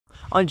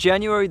On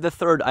January the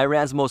 3rd,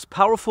 Iran's most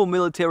powerful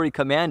military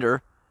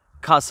commander,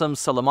 Qasem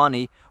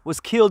Soleimani, was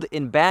killed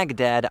in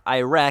Baghdad,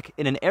 Iraq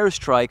in an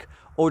airstrike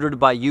ordered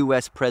by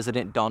U.S.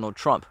 President Donald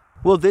Trump.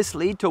 Will this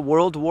lead to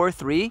World War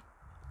III?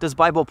 Does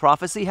Bible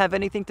prophecy have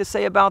anything to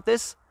say about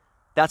this?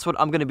 That's what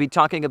I'm going to be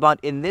talking about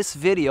in this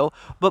video,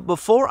 but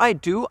before I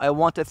do, I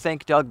want to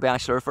thank Doug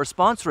Batchelor for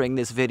sponsoring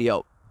this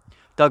video.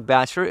 Doug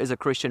Batchelor is a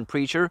Christian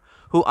preacher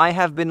who I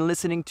have been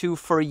listening to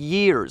for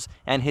years,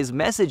 and his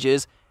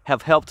messages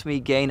have helped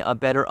me gain a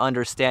better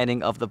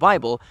understanding of the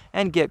Bible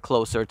and get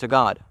closer to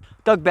God.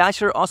 Doug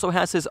Batchelor also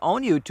has his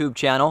own YouTube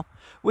channel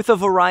with a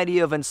variety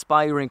of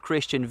inspiring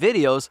Christian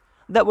videos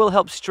that will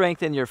help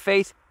strengthen your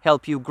faith,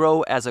 help you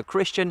grow as a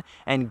Christian,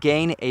 and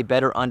gain a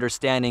better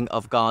understanding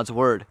of God's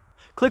Word.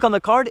 Click on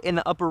the card in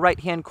the upper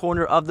right-hand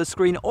corner of the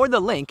screen or the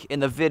link in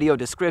the video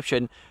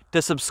description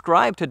to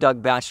subscribe to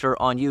Doug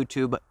Batchelor on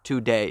YouTube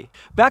today.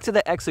 Back to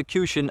the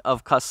execution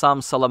of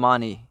Qasem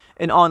Soleimani.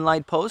 An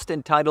online post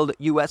entitled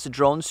 "U.S.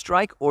 Drone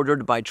Strike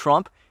Ordered by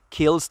Trump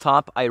Kills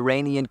Top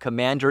Iranian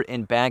Commander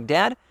in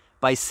Baghdad"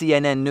 by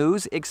CNN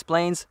News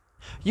explains,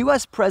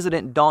 U.S.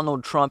 President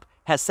Donald Trump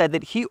has said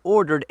that he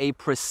ordered a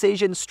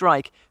precision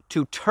strike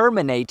to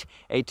terminate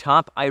a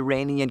top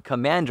Iranian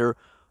commander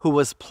who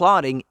was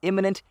plotting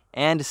imminent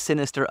and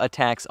sinister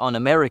attacks on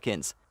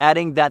Americans,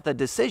 adding that the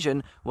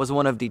decision was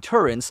one of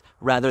deterrence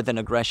rather than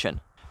aggression.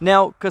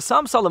 Now,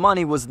 Qasem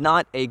Soleimani was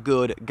not a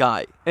good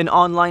guy. An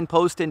online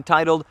post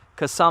entitled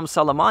 "Qasem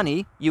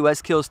Soleimani,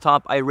 U.S. Kills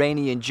Top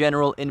Iranian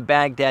General in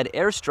Baghdad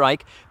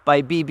Airstrike"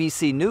 by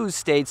BBC News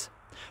states,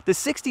 the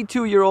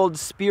 62-year-old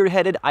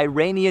spearheaded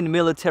Iranian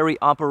military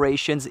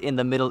operations in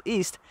the Middle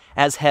East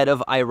as head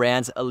of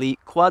Iran's elite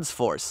Quds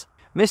force.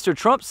 Mr.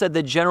 Trump said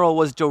the general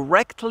was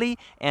directly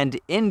and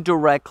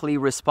indirectly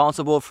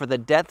responsible for the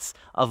deaths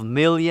of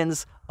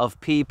millions of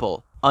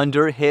people.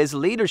 Under his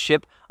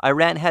leadership,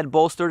 Iran had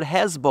bolstered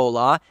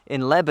Hezbollah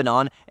in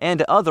Lebanon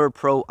and other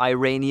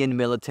pro-Iranian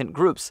militant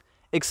groups,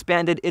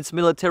 expanded its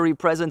military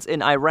presence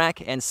in Iraq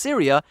and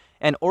Syria,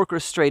 and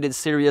orchestrated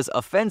Syria's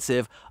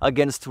offensive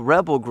against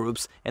rebel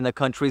groups in the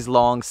country's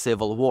long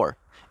civil war.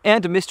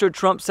 And Mr.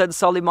 Trump said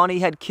Soleimani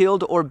had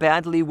killed or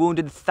badly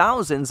wounded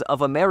thousands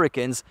of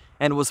Americans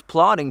and was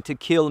plotting to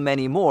kill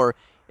many more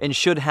and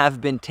should have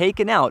been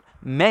taken out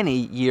many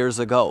years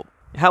ago.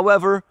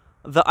 However,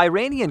 the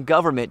Iranian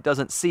government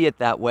doesn't see it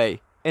that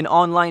way. An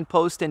online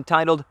post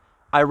entitled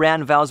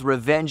 "Iran Vows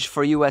Revenge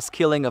for U.S.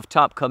 Killing of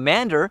Top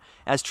Commander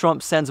as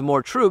Trump Sends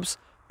More Troops"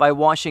 by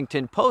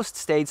Washington Post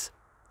states,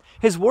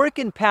 his work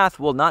and path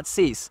will not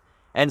cease,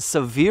 and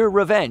severe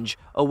revenge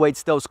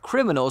awaits those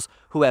criminals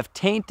who have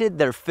tainted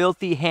their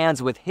filthy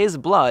hands with his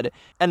blood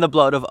and the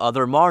blood of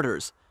other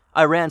martyrs,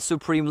 Iran's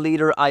Supreme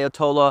Leader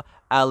Ayatollah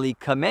Ali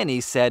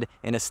Khamenei said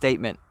in a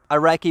statement.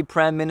 Iraqi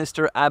Prime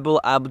Minister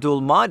Abdul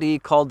Mahdi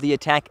called the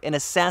attack an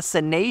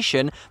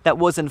assassination that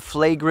was in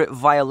flagrant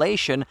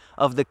violation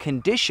of the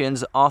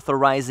conditions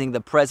authorizing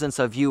the presence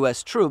of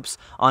U.S. troops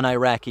on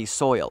Iraqi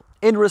soil.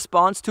 In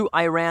response to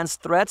Iran's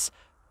threats,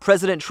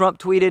 President Trump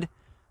tweeted,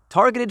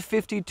 targeted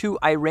 52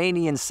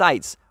 Iranian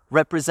sites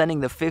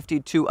representing the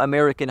 52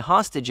 American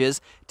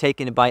hostages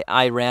taken by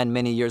Iran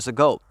many years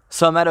ago,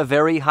 some at a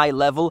very high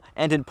level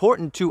and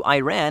important to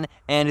Iran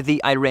and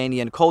the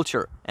Iranian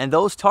culture. And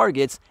those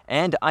targets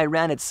and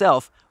Iran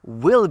itself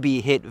will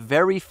be hit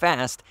very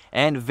fast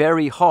and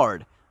very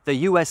hard. The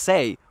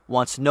USA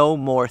wants no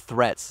more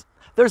threats.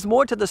 There's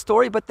more to the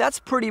story, but that's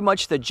pretty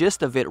much the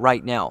gist of it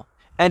right now.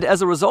 And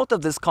as a result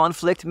of this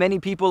conflict, many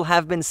people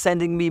have been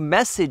sending me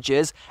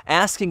messages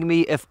asking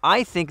me if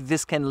I think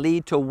this can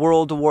lead to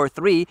World War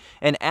III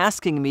and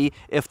asking me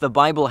if the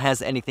Bible has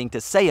anything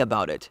to say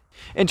about it.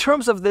 In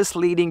terms of this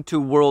leading to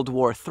World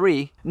War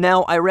III,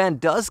 now Iran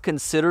does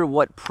consider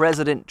what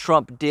President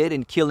Trump did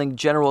in killing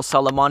General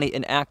Soleimani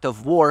an act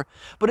of war,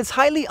 but it's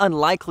highly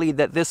unlikely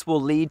that this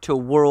will lead to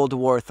World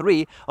War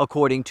III,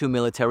 according to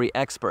military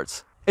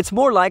experts. It's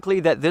more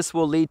likely that this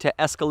will lead to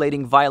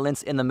escalating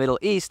violence in the Middle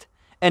East,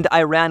 and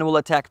Iran will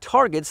attack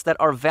targets that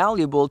are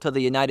valuable to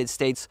the United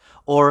States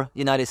or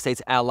United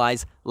States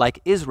allies like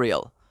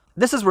Israel.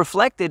 This is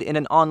reflected in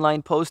an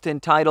online post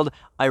entitled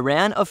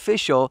 "Iran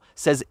Official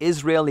Says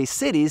Israeli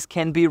Cities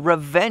Can Be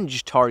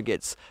Revenge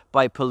Targets"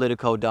 by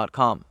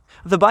Politico.com.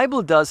 The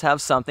Bible does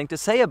have something to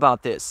say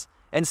about this.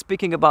 And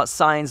speaking about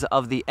signs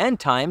of the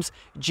end times,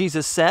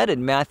 Jesus said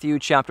in Matthew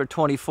chapter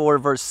 24,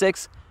 verse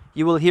 6,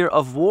 "You will hear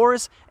of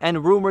wars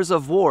and rumors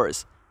of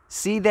wars.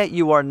 See that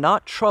you are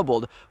not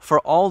troubled, for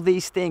all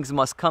these things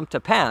must come to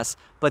pass,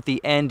 but the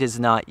end is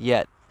not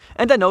yet."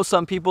 And I know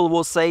some people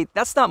will say,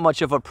 that's not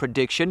much of a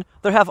prediction.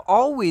 There have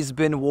always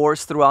been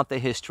wars throughout the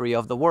history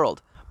of the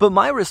world. But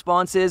my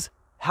response is,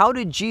 how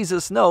did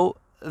Jesus know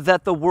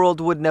that the world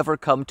would never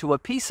come to a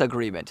peace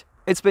agreement?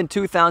 It's been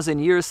 2,000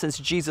 years since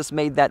Jesus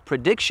made that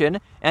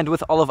prediction, and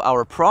with all of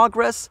our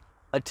progress,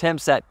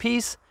 attempts at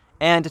peace,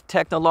 and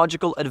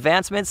technological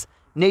advancements,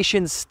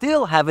 nations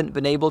still haven't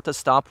been able to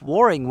stop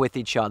warring with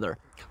each other.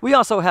 We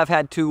also have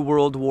had 2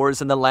 world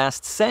wars in the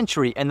last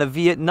century, and the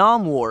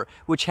Vietnam War,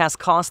 which has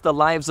cost the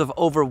lives of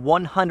over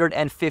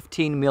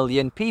 115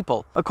 million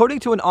people. According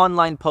to an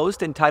online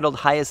post entitled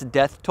Highest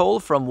Death Toll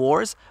from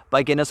Wars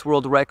by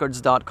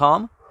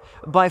GuinnessWorldRecords.com,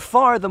 by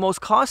far the most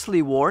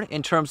costly war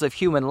in terms of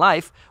human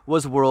life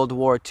was World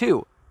War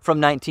II, from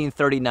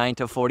 1939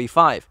 to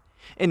 45,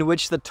 in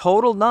which the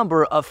total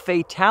number of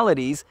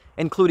fatalities,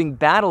 including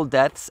battle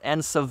deaths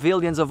and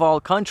civilians of all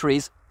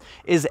countries,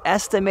 is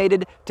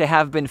estimated to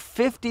have been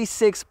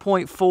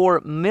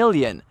 56.4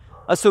 million,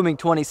 assuming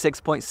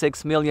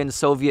 26.6 million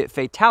Soviet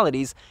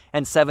fatalities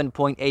and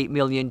 7.8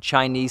 million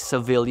Chinese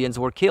civilians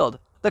were killed.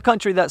 The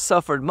country that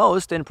suffered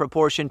most in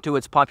proportion to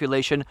its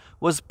population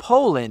was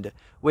Poland,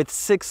 with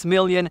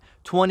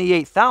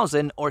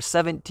 6,028,000, or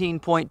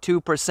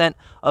 17.2%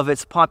 of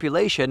its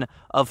population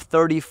of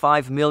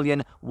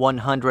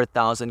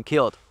 35,100,000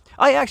 killed.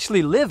 I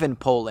actually live in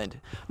Poland.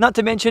 Not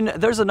to mention,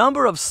 there's a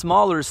number of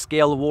smaller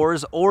scale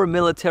wars or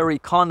military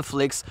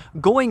conflicts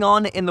going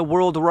on in the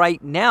world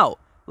right now,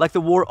 like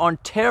the war on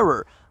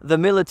terror, the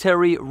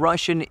military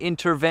Russian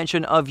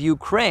intervention of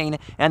Ukraine,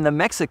 and the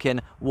Mexican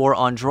war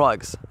on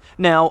drugs.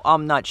 Now,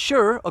 I'm not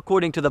sure,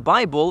 according to the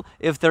Bible,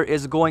 if there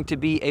is going to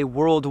be a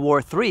World War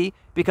III,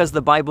 because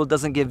the Bible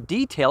doesn't give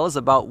details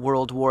about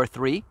World War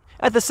III.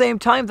 At the same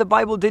time, the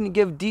Bible didn't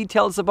give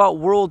details about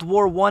World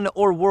War I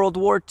or World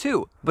War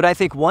II. But I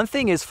think one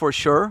thing is for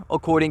sure,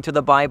 according to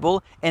the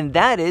Bible, and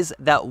that is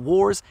that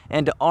wars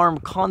and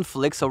armed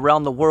conflicts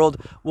around the world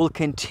will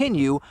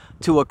continue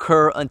to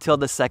occur until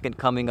the second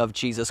coming of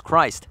Jesus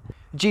Christ.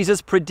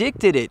 Jesus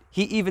predicted it.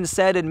 He even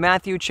said in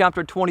Matthew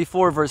chapter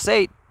 24, verse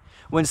 8,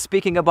 when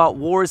speaking about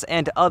wars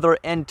and other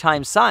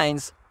end-time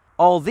signs,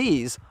 all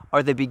these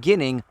are the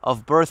beginning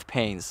of birth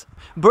pains.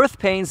 Birth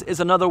pains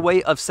is another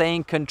way of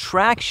saying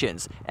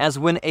contractions, as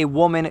when a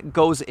woman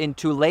goes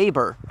into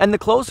labor. And the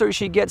closer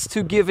she gets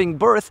to giving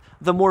birth,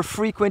 the more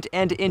frequent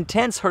and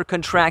intense her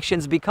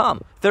contractions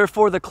become.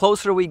 Therefore, the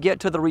closer we get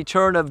to the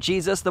return of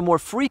Jesus, the more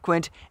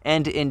frequent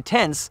and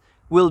intense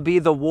will be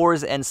the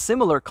wars and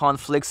similar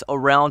conflicts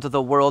around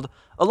the world,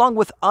 along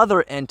with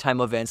other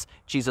end-time events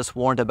Jesus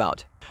warned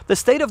about. The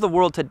state of the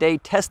world today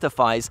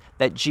testifies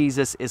that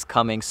Jesus is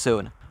coming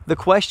soon. The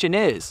question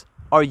is,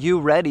 are you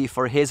ready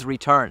for his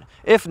return?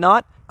 If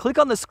not, click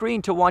on the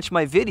screen to watch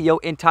my video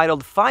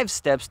entitled 5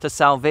 Steps to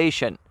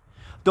Salvation.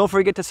 Don't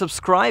forget to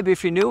subscribe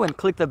if you're new and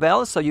click the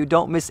bell so you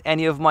don't miss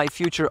any of my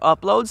future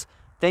uploads.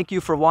 Thank you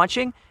for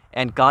watching,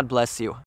 and God bless you.